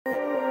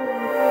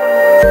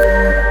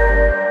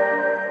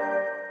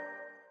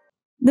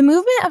The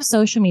movement of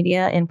social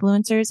media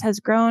influencers has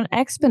grown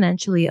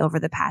exponentially over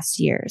the past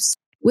years,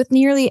 with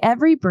nearly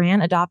every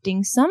brand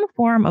adopting some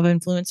form of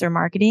influencer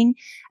marketing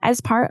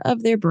as part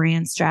of their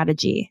brand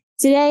strategy.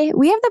 Today,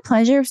 we have the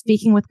pleasure of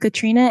speaking with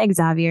Katrina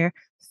Xavier,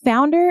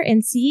 founder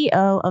and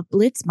CEO of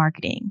Blitz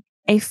Marketing,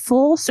 a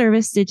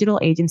full-service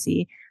digital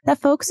agency that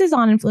focuses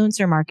on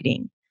influencer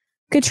marketing.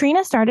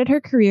 Katrina started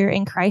her career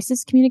in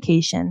crisis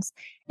communications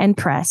and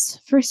press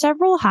for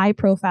several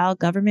high-profile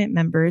government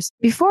members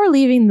before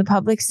leaving the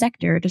public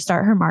sector to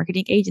start her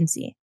marketing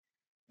agency.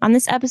 On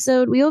this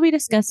episode, we will be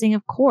discussing,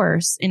 of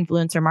course,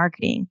 influencer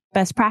marketing,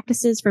 best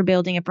practices for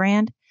building a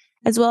brand,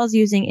 as well as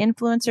using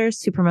influencers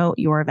to promote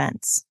your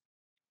events.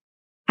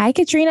 Hi,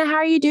 Katrina. How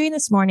are you doing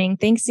this morning?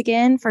 Thanks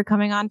again for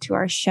coming on to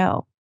our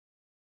show.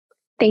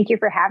 Thank you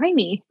for having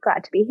me.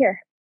 Glad to be here.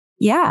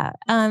 Yeah.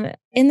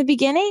 In the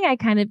beginning, I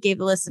kind of gave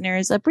the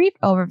listeners a brief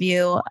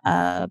overview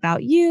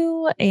about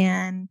you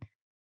and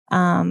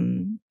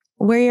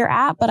where you're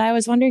at, but I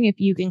was wondering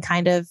if you can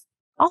kind of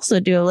also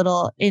do a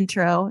little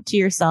intro to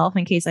yourself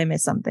in case I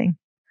missed something.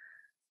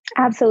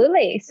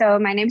 Absolutely. So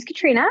my name's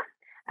Katrina.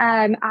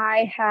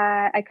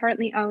 I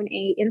currently own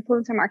a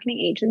influencer marketing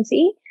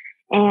agency,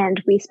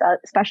 and we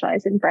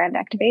specialize in brand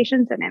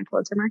activations and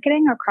influencer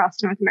marketing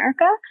across North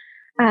America.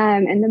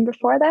 And then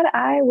before that,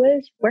 I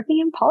was working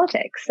in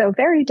politics. So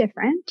very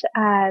different,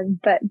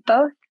 but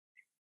both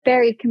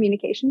very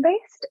communication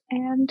based.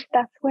 And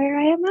that's where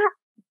I am at.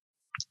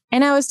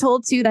 And I was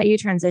told too that you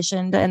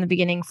transitioned in the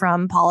beginning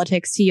from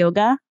politics to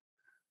yoga.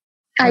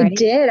 I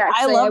did.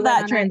 Actually. I love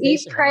that transition.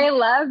 Eat, pray,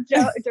 love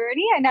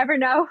journey. I never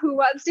know who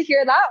wants to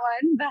hear that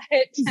one,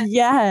 but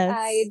yes,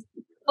 I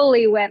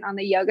fully went on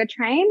the yoga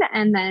train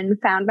and then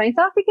found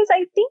myself, because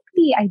I think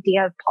the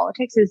idea of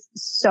politics is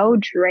so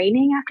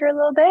draining after a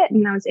little bit.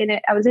 And I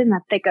was in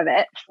the thick of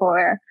it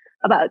for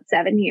about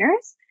 7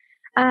 years.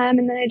 And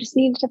then I just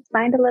needed to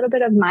find a little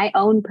bit of my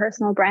own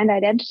personal brand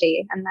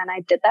identity. And then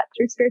I did that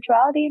through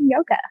spirituality and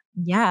yoga.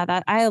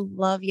 Yeah, I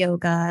love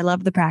yoga. I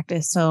love the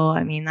practice. So,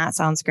 I mean, that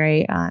sounds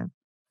great.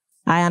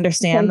 I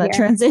understand the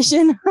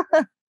transition.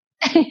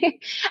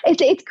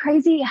 It's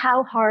crazy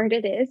how hard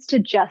it is to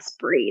just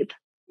breathe.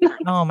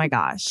 Oh my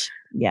gosh.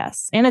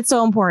 Yes. And it's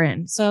so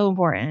important. So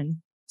important.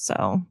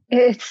 So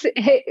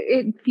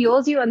it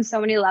fuels you on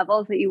so many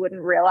levels that you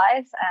wouldn't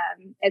realize.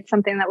 It's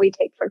something that we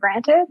take for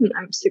granted. And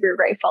I'm super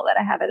grateful that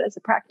I have it as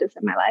a practice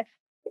in my life.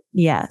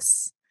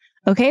 Yes.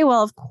 Okay.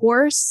 Well, of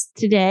course,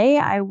 today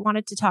I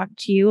wanted to talk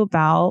to you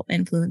about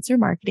influencer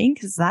marketing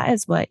because that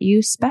is what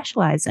you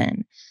specialize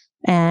in.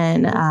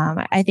 And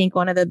I think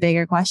one of the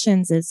bigger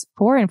questions is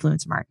for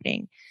influencer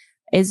marketing.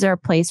 Is there a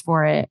place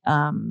for it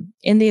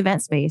in the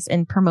event space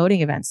and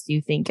promoting events? Do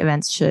you think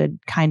events should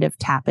kind of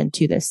tap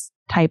into this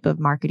type of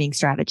marketing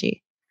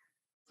strategy?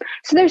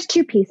 So there's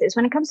two pieces.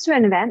 When it comes to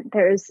an event,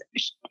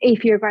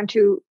 if you're going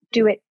to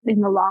do it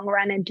in the long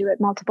run and do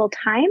it multiple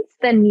times,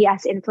 then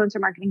yes, influencer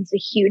marketing is a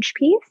huge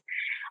piece.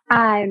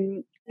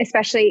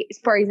 Especially,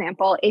 for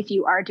example, if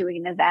you are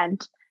doing an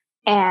event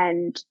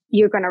and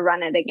you're going to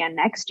run it again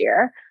next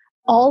year,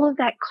 all of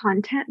that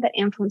content that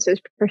influencers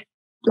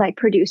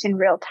produce in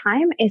real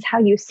time is how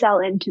you sell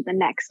into the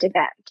next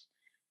event.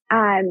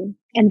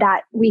 And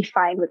that we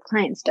find with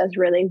clients does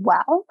really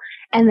well.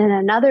 And then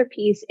another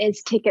piece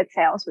is ticket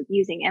sales with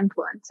using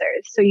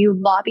influencers. So you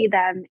lobby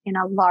them in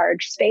a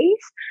large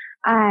space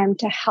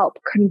to help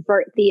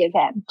convert the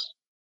event,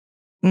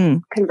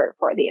 convert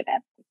for the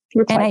event,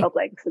 recycle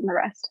links and the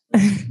rest.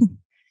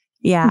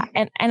 Yeah.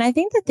 And I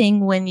think the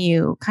thing when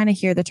you kind of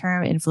hear the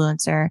term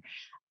influencer,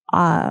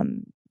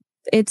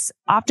 it's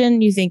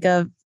often you think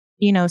of,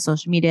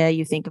 social media,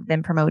 you think of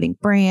them promoting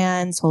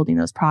brands, holding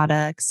those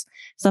products,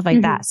 stuff like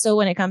that. So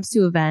when it comes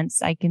to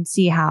events, I can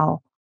see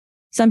how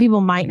some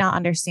people might not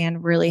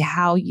understand really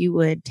how you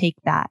would take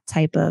that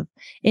type of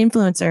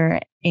influencer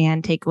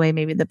and take away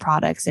maybe the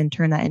products and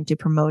turn that into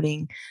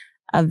promoting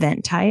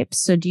event types.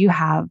 So do you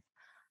have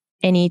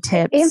any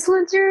tips?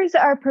 Influencers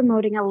are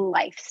promoting a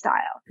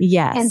lifestyle.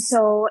 Yes. And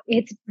so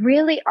it's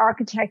really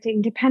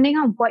architecting, depending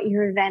on what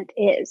your event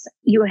is,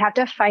 you have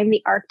to find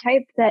the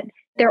archetype that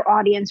their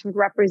audience would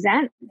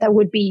represent that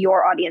would be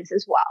your audience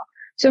as well.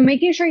 So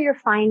making sure you're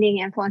finding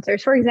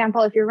influencers. For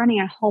example, if you're running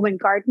a home and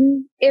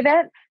garden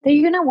event, then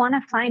you're going to want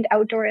to find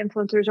outdoor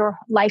influencers or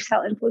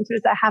lifestyle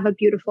influencers that have a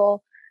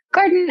beautiful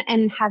garden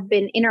and have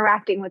been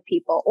interacting with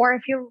people. Or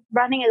if you're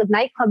running a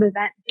nightclub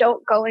event,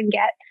 don't go and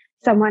get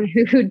someone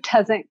who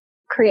doesn't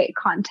create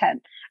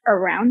content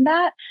around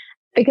that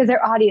because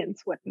their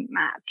audience wouldn't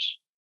match.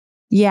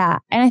 Yeah.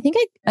 And I think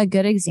a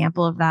good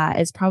example of that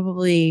is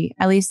probably,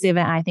 at least the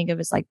event I think of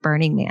is like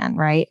Burning Man,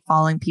 right?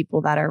 Following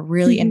people that are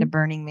really into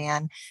Burning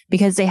Man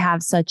because they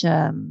have such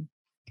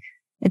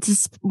it's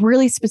a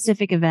really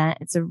specific event.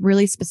 It's a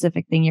really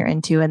specific thing you're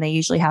into. And they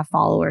usually have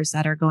followers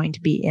that are going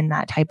to be in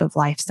that type of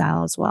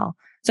lifestyle as well.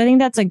 So I think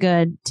that's a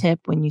good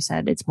tip when you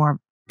said it's more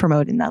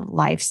promoting the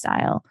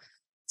lifestyle.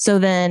 So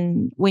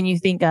then when you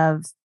think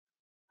of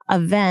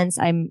events,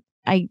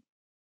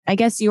 I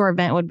guess your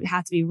event would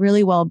have to be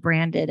really well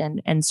branded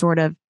and sort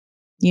of,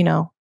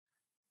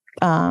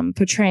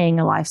 portraying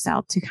a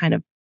lifestyle to kind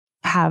of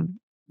have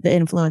the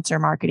influencer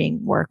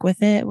marketing work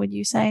with it, would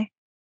you say?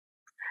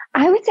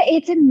 I would say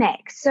it's a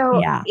mix. So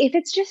Yeah. if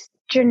it's just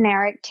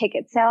generic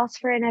ticket sales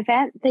for an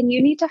event, then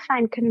you need to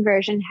find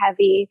conversion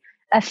heavy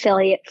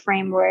affiliate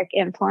framework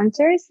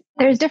influencers.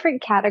 There's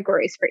different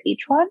categories for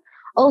each one.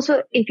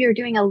 Also, if you're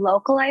doing a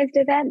localized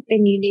event,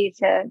 then you need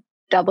to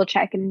double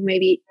check and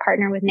maybe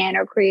partner with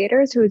nano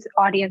creators whose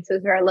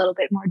audiences are a little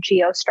bit more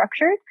geo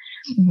structured.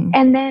 Mm-hmm.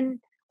 And then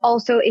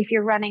also, if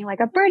you're running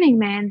like a Burning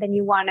Man, then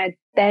you want to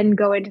then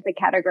go into the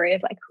category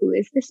of like, who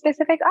is the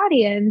specific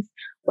audience?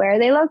 Where are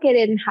they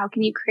located? And how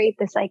can you create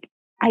this like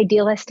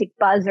idealistic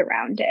buzz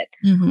around it?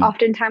 Mm-hmm.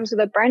 Oftentimes with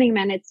a Burning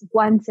Man, it's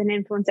once an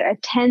influencer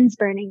attends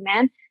Burning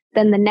Man,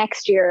 then the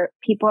next year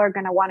people are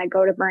going to want to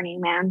go to Burning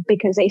Man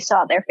because they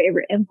saw their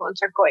favorite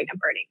influencer going to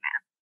Burning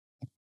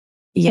Man.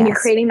 Yes. And you're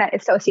creating that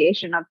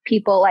association of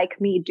people like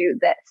me do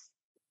this.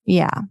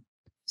 Yeah.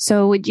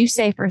 So would you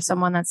say for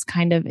someone that's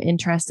kind of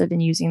interested in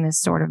using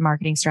this sort of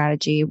marketing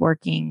strategy,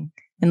 working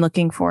and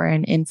looking for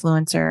an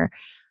influencer,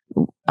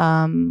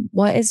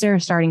 what is their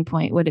starting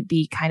point? Would it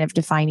be kind of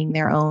defining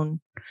their own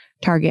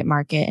target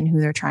market and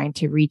who they're trying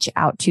to reach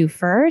out to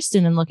first,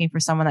 and then looking for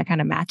someone that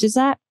kind of matches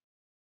that?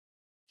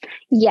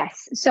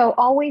 Yes. So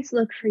always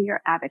look for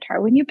your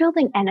avatar. When you're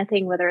building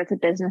anything, whether it's a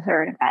business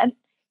or an event,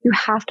 you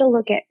have to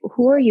look at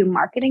who are you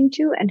marketing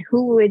to and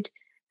who would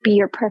be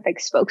your perfect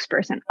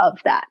spokesperson of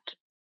that,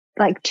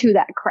 like to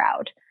that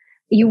crowd.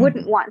 You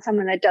wouldn't want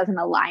someone that doesn't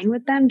align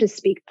with them to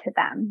speak to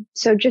them.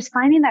 So just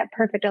finding that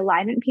perfect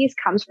alignment piece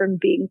comes from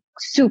being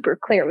super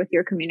clear with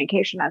your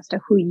communication as to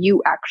who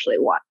you actually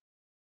want.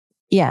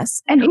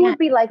 Yes. And who would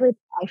be likely to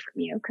buy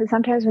from you. Because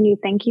sometimes when you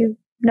think you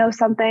know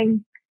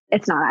something,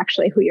 it's not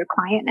actually who your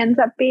client ends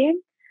up being.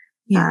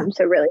 Yeah.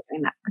 So really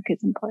doing that work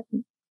is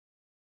important.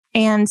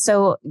 And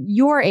so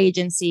your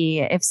agency,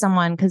 if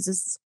someone, because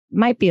this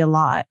might be a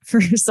lot for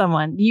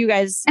someone, you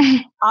guys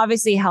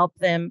obviously help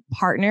them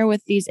partner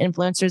with these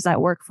influencers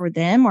that work for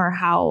them, or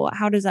how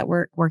does that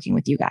work working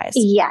with you guys?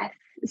 Yes.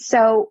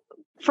 So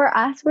for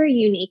us, we're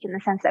unique in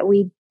the sense that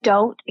we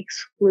don't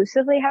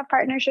exclusively have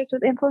partnerships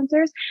with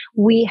influencers.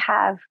 We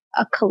have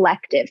a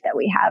collective that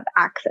we have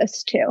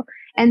access to.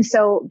 And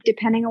so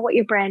depending on what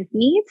your brand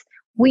needs,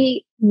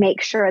 we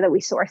make sure that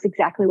we source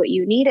exactly what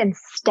you need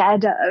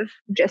instead of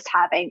just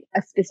having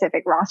a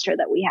specific roster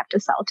that we have to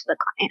sell to the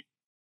client.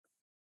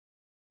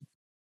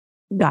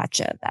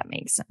 Gotcha. That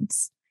makes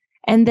sense.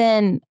 And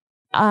then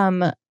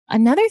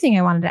another thing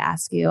I wanted to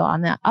ask you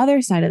on the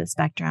other side of the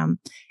spectrum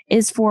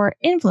is for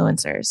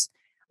influencers.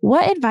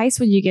 What advice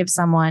would you give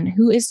someone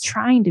who is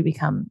trying to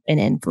become an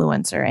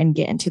influencer and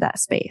get into that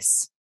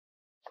space?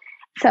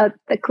 So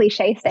the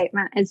cliche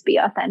statement is be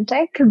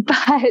authentic,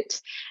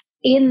 but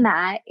in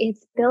that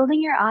it's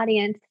building your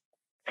audience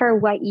for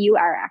what you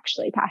are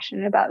actually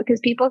passionate about, because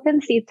people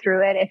can see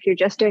through it if you're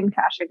just doing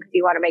fashion because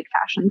you want to make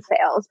fashion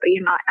sales, but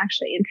you're not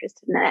actually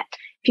interested in it.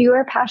 If you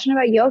are passionate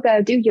about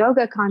yoga, do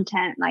yoga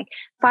content, like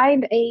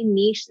find a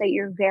niche that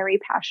you're very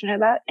passionate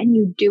about and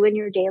you do in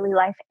your daily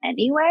life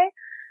anyway.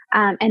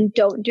 And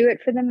don't do it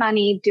for the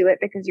money. Do it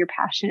because you're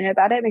passionate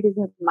about it, because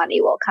the money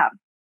will come.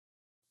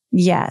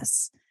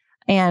 Yes.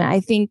 And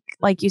I think,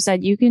 like you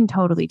said, you can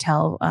totally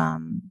tell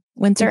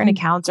when certain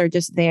accounts are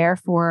just there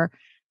for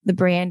the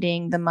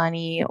branding, the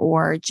money,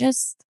 or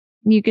just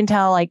you can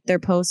tell like their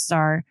posts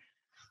are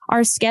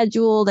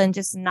scheduled and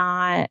just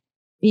not,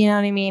 you know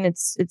what I mean?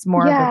 It's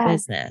more of a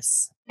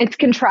business. It's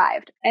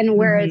contrived. And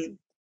whereas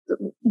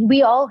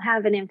we all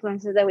have an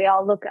influencer that we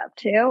all look up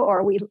to,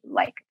 or we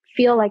like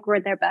feel like we're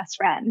their best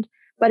friend,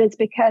 but it's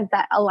because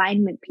that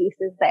alignment piece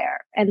is there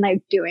and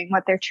like doing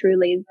what they're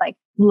truly like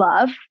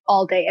love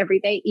all day, every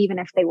day, even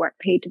if they weren't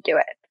paid to do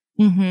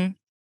it. Mm-hmm.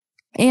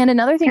 And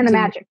another thing, and the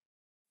magic.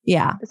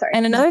 Yeah. Sorry.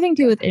 And another thing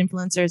too with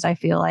influencers, I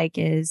feel like,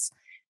 is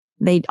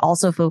they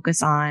also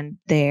focus on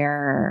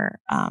their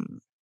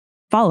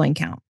following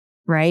count,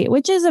 right?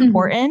 Which is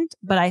important,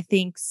 but I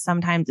think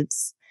sometimes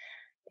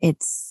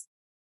it's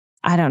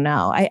I don't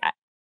know.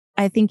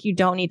 I think you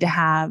don't need to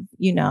have,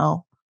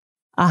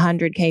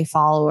 100K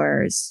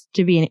followers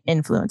to be an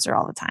influencer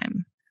all the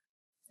time.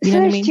 You know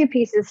what I mean? There's two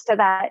pieces to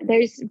that.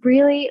 There's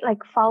really like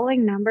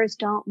following numbers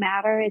don't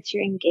matter. It's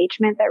your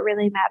engagement that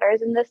really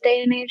matters in this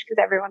day and age,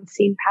 because everyone's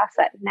seen past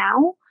that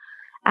now.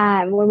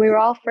 When we were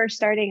all first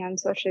starting on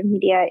social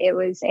media, it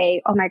was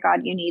oh my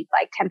God, you need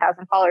like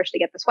 10,000 followers to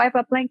get the swipe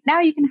up link.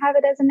 Now you can have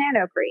it as a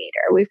nano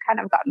creator. We've kind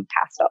of gotten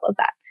past all of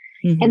that.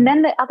 And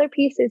then the other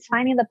piece is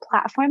finding the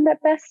platform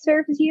that best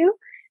serves you.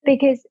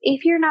 Because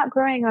if you're not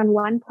growing on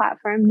one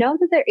platform, know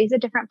that there is a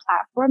different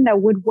platform that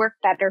would work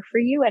better for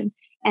you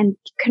and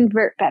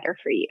convert better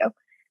for you.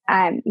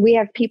 We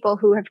have people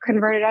who have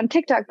converted on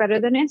TikTok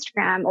better than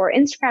Instagram, or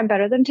Instagram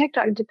better than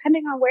TikTok,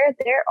 depending on where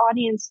their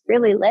audience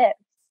really lives.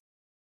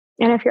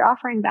 And if you're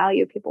offering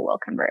value, people will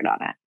convert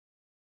on it.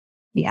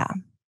 Yeah.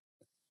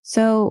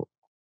 So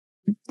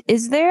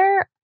is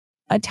there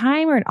a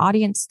time or an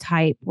audience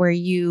type where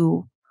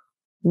you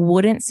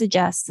wouldn't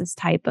suggest this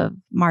type of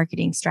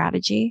marketing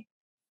strategy?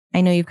 I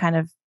know you've kind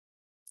of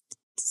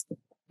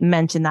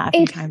mentioned that a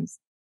few times.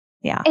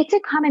 Yeah. It's a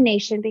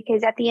combination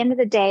because at the end of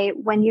the day,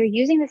 when you're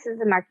using this as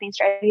a marketing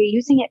strategy, you're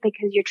using it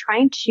because you're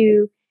trying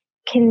to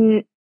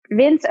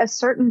convince a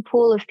certain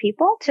pool of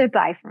people to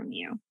buy from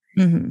you.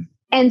 Mm-hmm.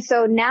 And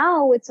so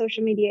now with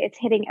social media, it's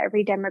hitting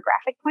every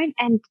demographic point,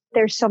 and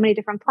there's so many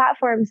different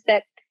platforms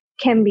that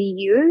can be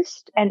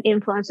used, and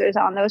influencers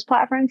on those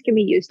platforms can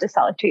be used to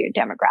sell it to your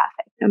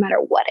demographic, no matter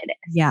what it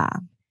is. Yeah.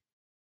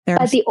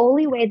 But the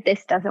only way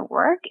this doesn't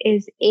work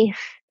is if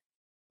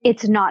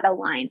it's not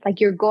aligned. Like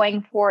you're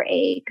going for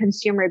a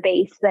consumer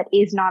base that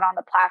is not on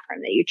the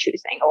platform that you're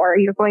choosing, or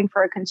you're going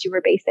for a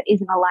consumer base that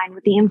isn't aligned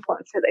with the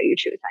influencer that you're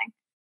choosing.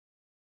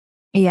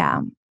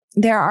 Yeah.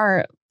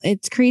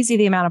 It's crazy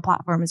the amount of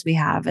platforms we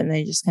have, and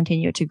they just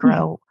continue to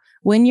grow.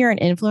 Mm-hmm. When you're an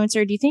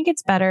influencer, do you think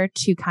it's better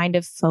to kind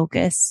of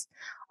focus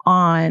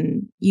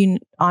on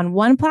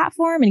one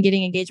platform and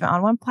getting engagement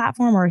on one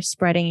platform, or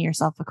spreading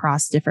yourself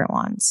across different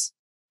ones?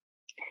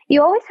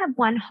 You always have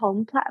one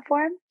home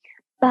platform,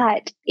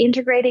 but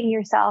integrating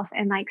yourself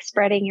and like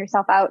spreading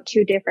yourself out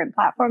to different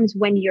platforms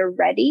when you're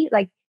ready.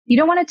 Like you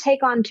don't want to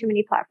take on too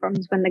many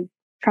platforms from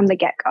the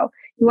get-go.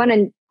 You want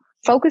to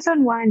focus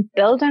on one,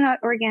 build an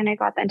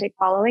organic, authentic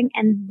following,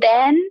 and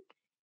then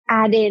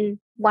add in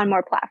one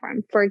more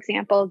platform. For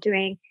example,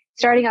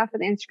 starting off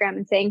with Instagram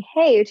and saying,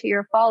 hey, to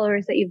your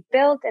followers that you've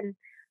built and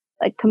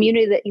like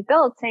community that you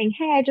built, saying,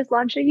 hey, I just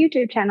launched a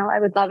YouTube channel. I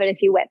would love it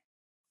if you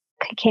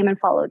came and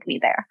followed me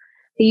there.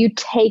 So you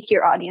take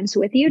your audience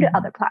with you to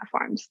other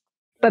platforms,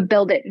 but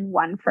build it in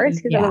one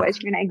first, because otherwise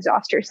you're going to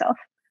exhaust yourself.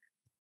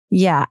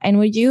 Yeah. And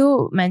would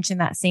you mention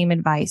that same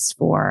advice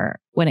for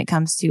when it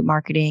comes to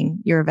marketing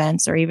your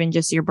events or even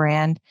just your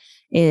brand,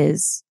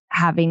 is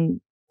having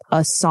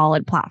a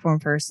solid platform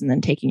first and then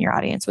taking your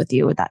audience with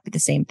you? Would that be the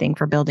same thing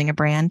for building a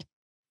brand?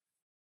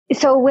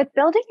 So with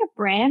building a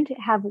brand,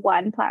 have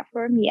one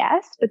platform,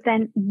 yes, but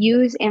then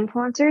use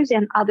influencers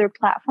and other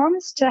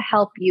platforms to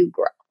help you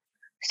grow.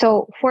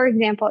 So for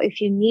example,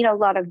 if you need a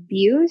lot of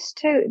views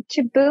to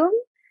boom,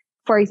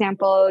 for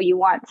example, you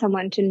want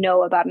someone to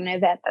know about an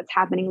event that's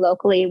happening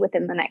locally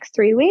within the next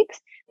 3 weeks,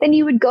 then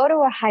you would go to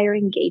a higher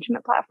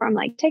engagement platform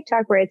like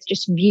TikTok, where it's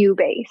just view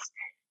based.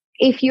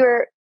 If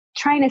you're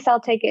trying to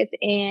sell tickets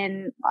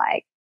in,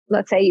 like,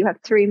 let's say you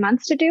have 3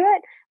 months to do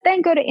it,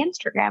 then go to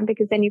Instagram,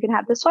 because then you can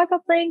have the swipe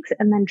up links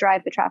and then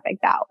drive the traffic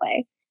that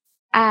way.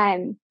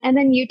 And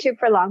then YouTube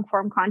for long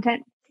form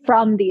content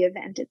from the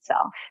event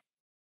itself.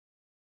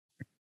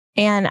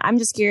 And I'm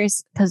just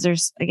curious, because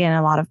there's, again,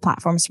 a lot of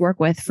platforms to work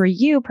with. For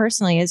you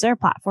personally, is there a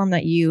platform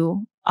that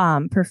you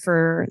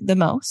prefer the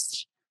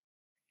most?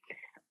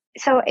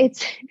 So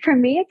for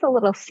me, it's a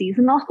little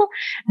seasonal.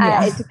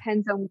 It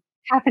depends on what's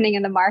happening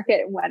in the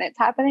market and when it's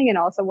happening, and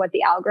also what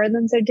the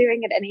algorithms are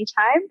doing at any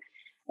time,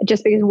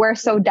 just because we're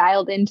so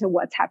dialed into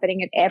what's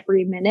happening at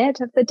every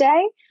minute of the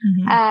day.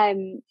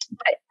 Mm-hmm.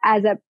 But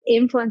as an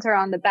influencer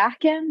on the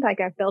back end,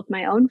 like I've built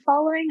my own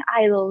following,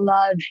 I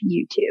love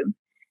YouTube.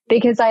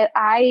 Because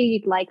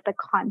I like the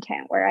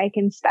content where I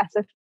can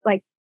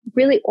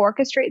really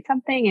orchestrate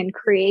something and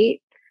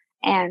create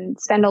and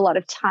spend a lot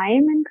of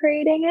time in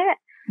creating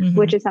it, mm-hmm.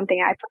 which is something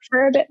I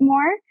prefer a bit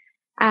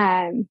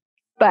more.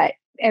 But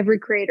every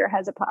creator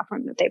has a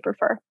platform that they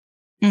prefer.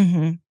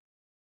 Mm-hmm.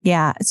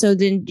 Yeah. So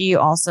then do you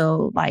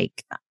also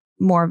like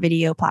more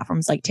video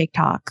platforms like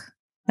TikTok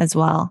as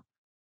well?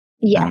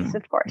 Yes,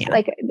 of course. Yeah.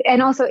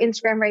 And also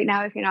Instagram right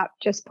now, if you're not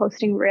just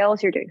posting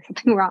reels, you're doing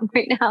something wrong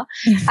right now,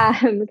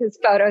 because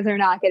photos are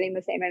not getting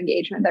the same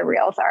engagement that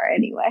reels are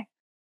anyway.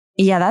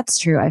 Yeah, that's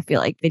true. I feel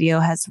like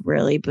video has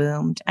really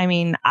boomed. I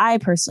mean, I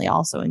personally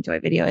also enjoy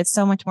video. It's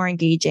so much more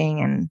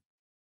engaging, and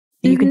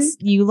you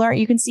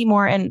can see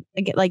more. And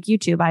like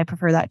YouTube, I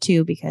prefer that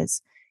too,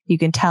 because you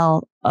can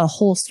tell a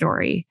whole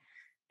story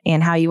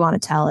and how you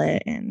want to tell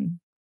it. And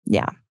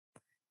yeah.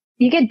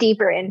 You get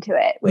deeper into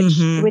it,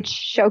 which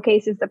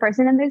showcases the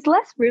person, and there's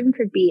less room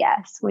for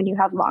BS when you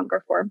have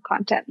longer form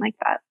content like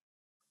that.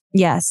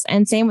 Yes.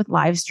 And same with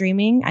live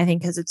streaming. I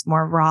think because it's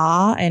more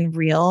raw and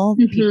real,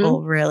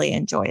 people really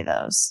enjoy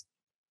those.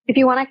 If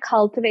you want to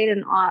cultivate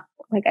an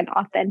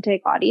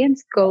authentic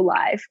audience, go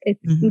live.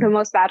 It's the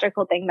most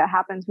magical thing that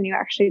happens when you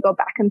actually go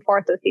back and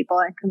forth with people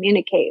and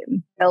communicate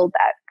and build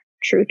that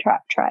true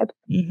tribe.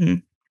 Mm-hmm.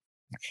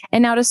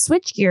 And now to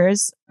switch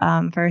gears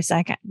for a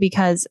second,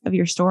 because of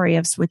your story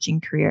of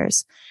switching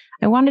careers,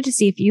 I wanted to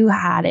see if you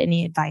had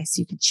any advice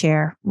you could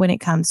share when it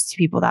comes to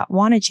people that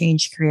want to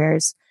change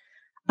careers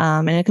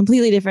in a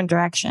completely different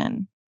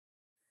direction.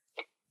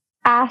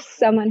 Ask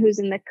someone who's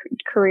in the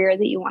career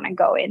that you want to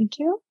go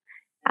into.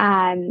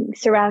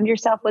 Surround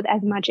yourself with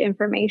as much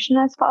information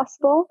as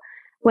possible.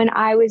 When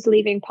I was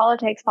leaving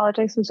politics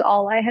was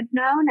all I had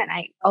known. And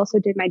I also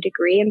did my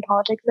degree in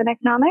politics and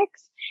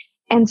economics.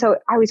 And so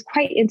I was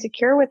quite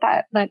insecure with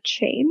that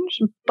change.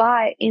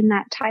 But in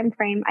that time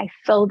frame, I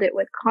filled it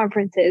with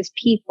conferences,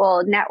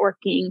 people,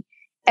 networking,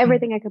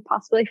 everything I could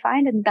possibly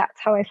find. And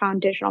that's how I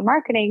found digital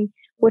marketing,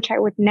 which I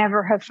would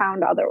never have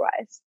found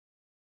otherwise.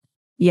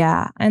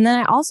 Yeah. And then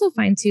I also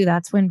find too,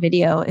 that's when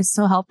video is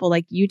so helpful.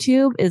 Like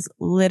YouTube is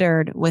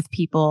littered with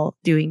people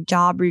doing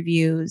job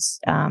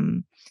reviews.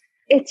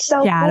 It's so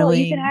cool. You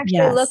can shadowing.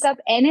 actually look Yes. up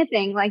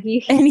anything, like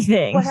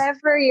Anything.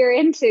 whatever you're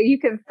into, you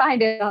can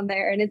find it on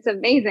there. And it's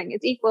amazing.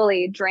 It's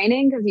equally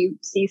draining because you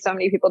see so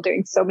many people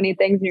doing so many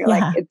things and you're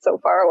like, Yeah. it's so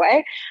far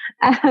away.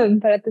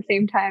 But at the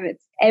same time,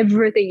 it's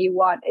everything you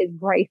want is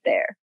right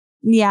there.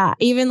 Yeah.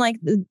 Even like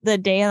the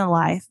day in the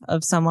life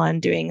of someone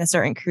doing a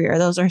certain career.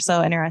 Those are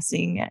so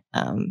interesting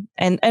and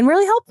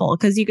really helpful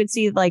because you could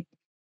see like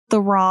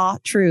the raw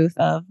truth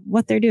of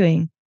what they're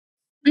doing,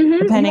 You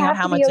depending on have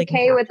how to much be they can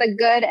okay capture. with the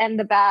good and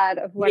the bad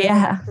of whatever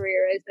Yeah. that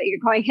career is that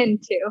you're going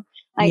into.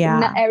 Like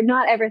Yeah.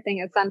 not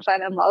everything is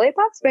sunshine and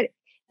lollipops, but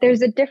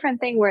there's a different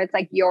thing where it's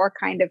like you're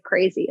kind of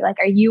crazy. Like,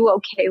 are you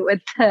okay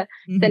with the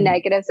Mhm.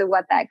 negatives of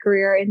what that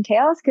career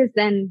entails? Because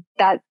then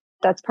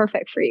that's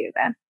perfect for you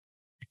then.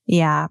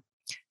 Yeah.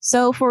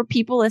 So for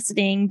people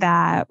listening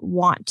that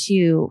want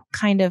to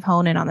kind of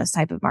hone in on this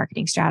type of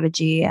marketing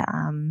strategy,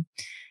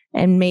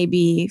 and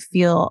maybe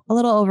feel a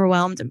little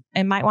overwhelmed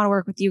and might want to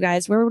work with you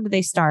guys, where would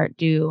they start?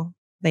 Do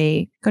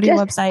they go to your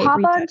Just website,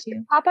 reach out to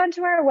you? pop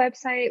onto our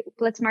website,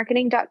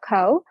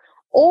 blitzmarketing.co,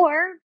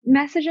 or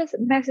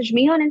message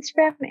me on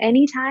Instagram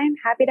anytime.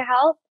 Happy to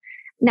help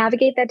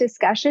navigate that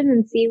discussion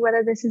and see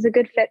whether this is a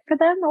good fit for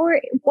them or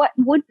what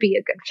would be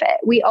a good fit.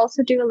 We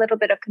also do a little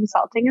bit of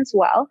consulting as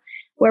well,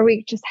 where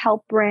we just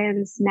help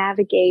brands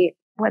navigate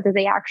whether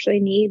they actually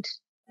need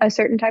a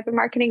certain type of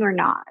marketing or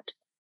not.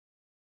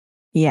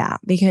 Yeah,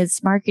 because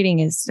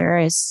there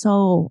is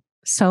so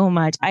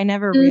much. I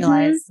never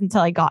realized until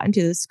I got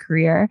into this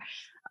career.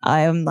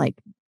 I'm like,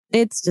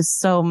 it's just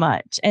so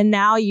much. And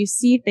now you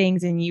see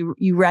things and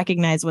you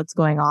recognize what's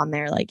going on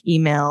there, like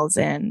emails,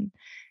 and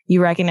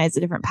you recognize the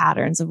different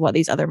patterns of what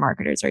these other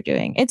marketers are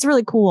doing. It's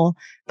really cool,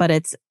 but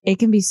it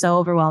can be so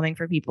overwhelming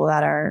for people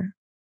that are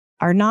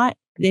not,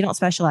 they don't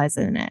specialize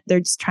in it. They're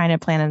just trying to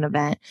plan an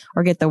event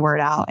or get the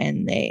word out,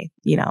 and they,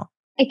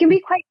 it can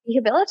be quite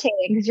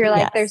debilitating because you're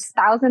like, there's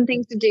yes, 1,000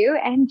 things to do,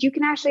 and you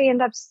can actually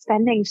end up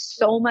spending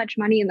so much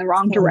money in the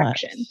wrong so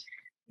direction.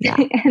 Yeah.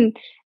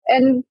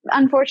 and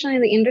unfortunately,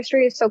 the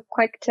industry is so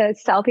quick to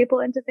sell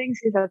people into things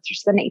because that's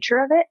just the nature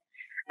of it.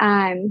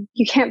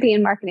 You can't be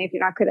in marketing if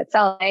you're not good at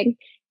selling.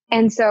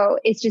 And so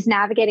it's just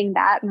navigating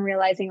that and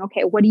realizing,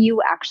 okay, what do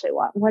you actually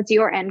want? What's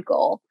your end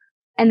goal?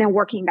 And then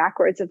working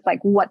backwards of like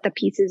what the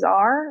pieces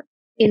are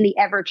in the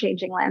ever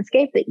changing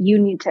landscape that you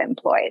need to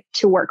employ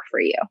to work for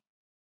you.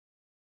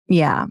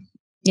 Yeah.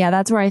 Yeah.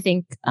 That's where I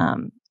think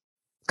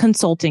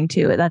consulting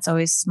too, that's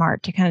always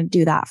smart to kind of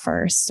do that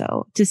first.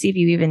 So to see if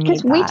you even need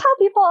that. Because we tell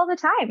people all the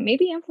time,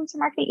 maybe influencer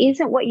marketing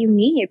isn't what you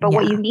need, but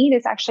what you need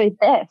is actually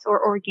this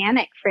or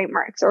organic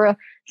frameworks or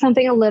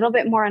something a little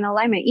bit more in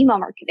alignment, email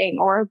marketing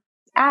or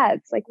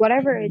ads, like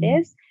whatever it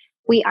is,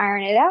 we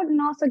iron it out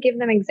and also give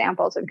them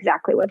examples of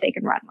exactly what they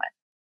can run with.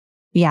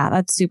 Yeah,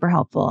 that's super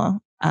helpful.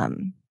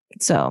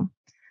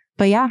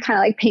 But yeah. Kind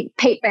of like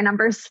paint by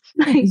numbers.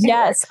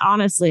 Yes,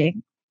 honestly.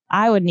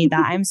 I would need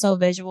that. I'm so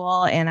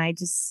visual and I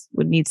just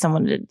would need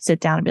someone to sit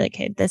down and be like,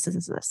 hey, this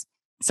is this.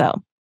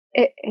 So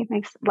it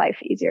makes life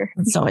easier.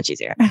 It's so much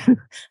easier.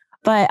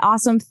 But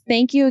awesome.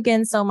 Thank you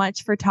again so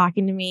much for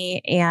talking to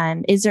me.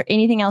 And is there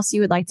anything else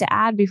you would like to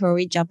add before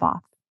we jump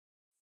off?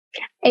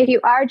 If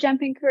you are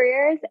jumping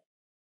careers,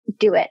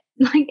 do it.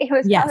 Like it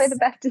was probably the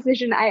best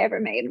decision I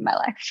ever made in my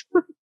life.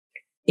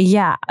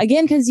 Yeah.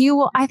 Again, because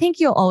I think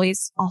you'll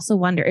always also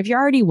wonder if you're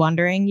already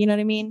wondering, you know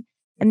what I mean?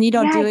 And you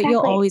don't do it,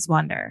 you'll always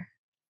wonder.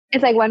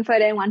 It's like 1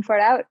 foot in, 1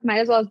 foot out. Might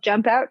as well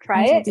jump out,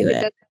 try it. If it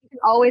doesn't, you can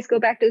always go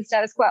back to the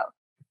status quo.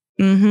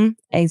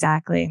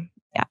 Exactly.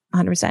 Yeah.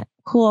 100%.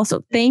 Cool.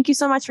 So thank you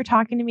so much for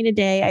talking to me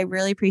today. I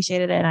really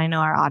appreciated it. And I know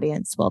our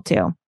audience will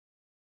too.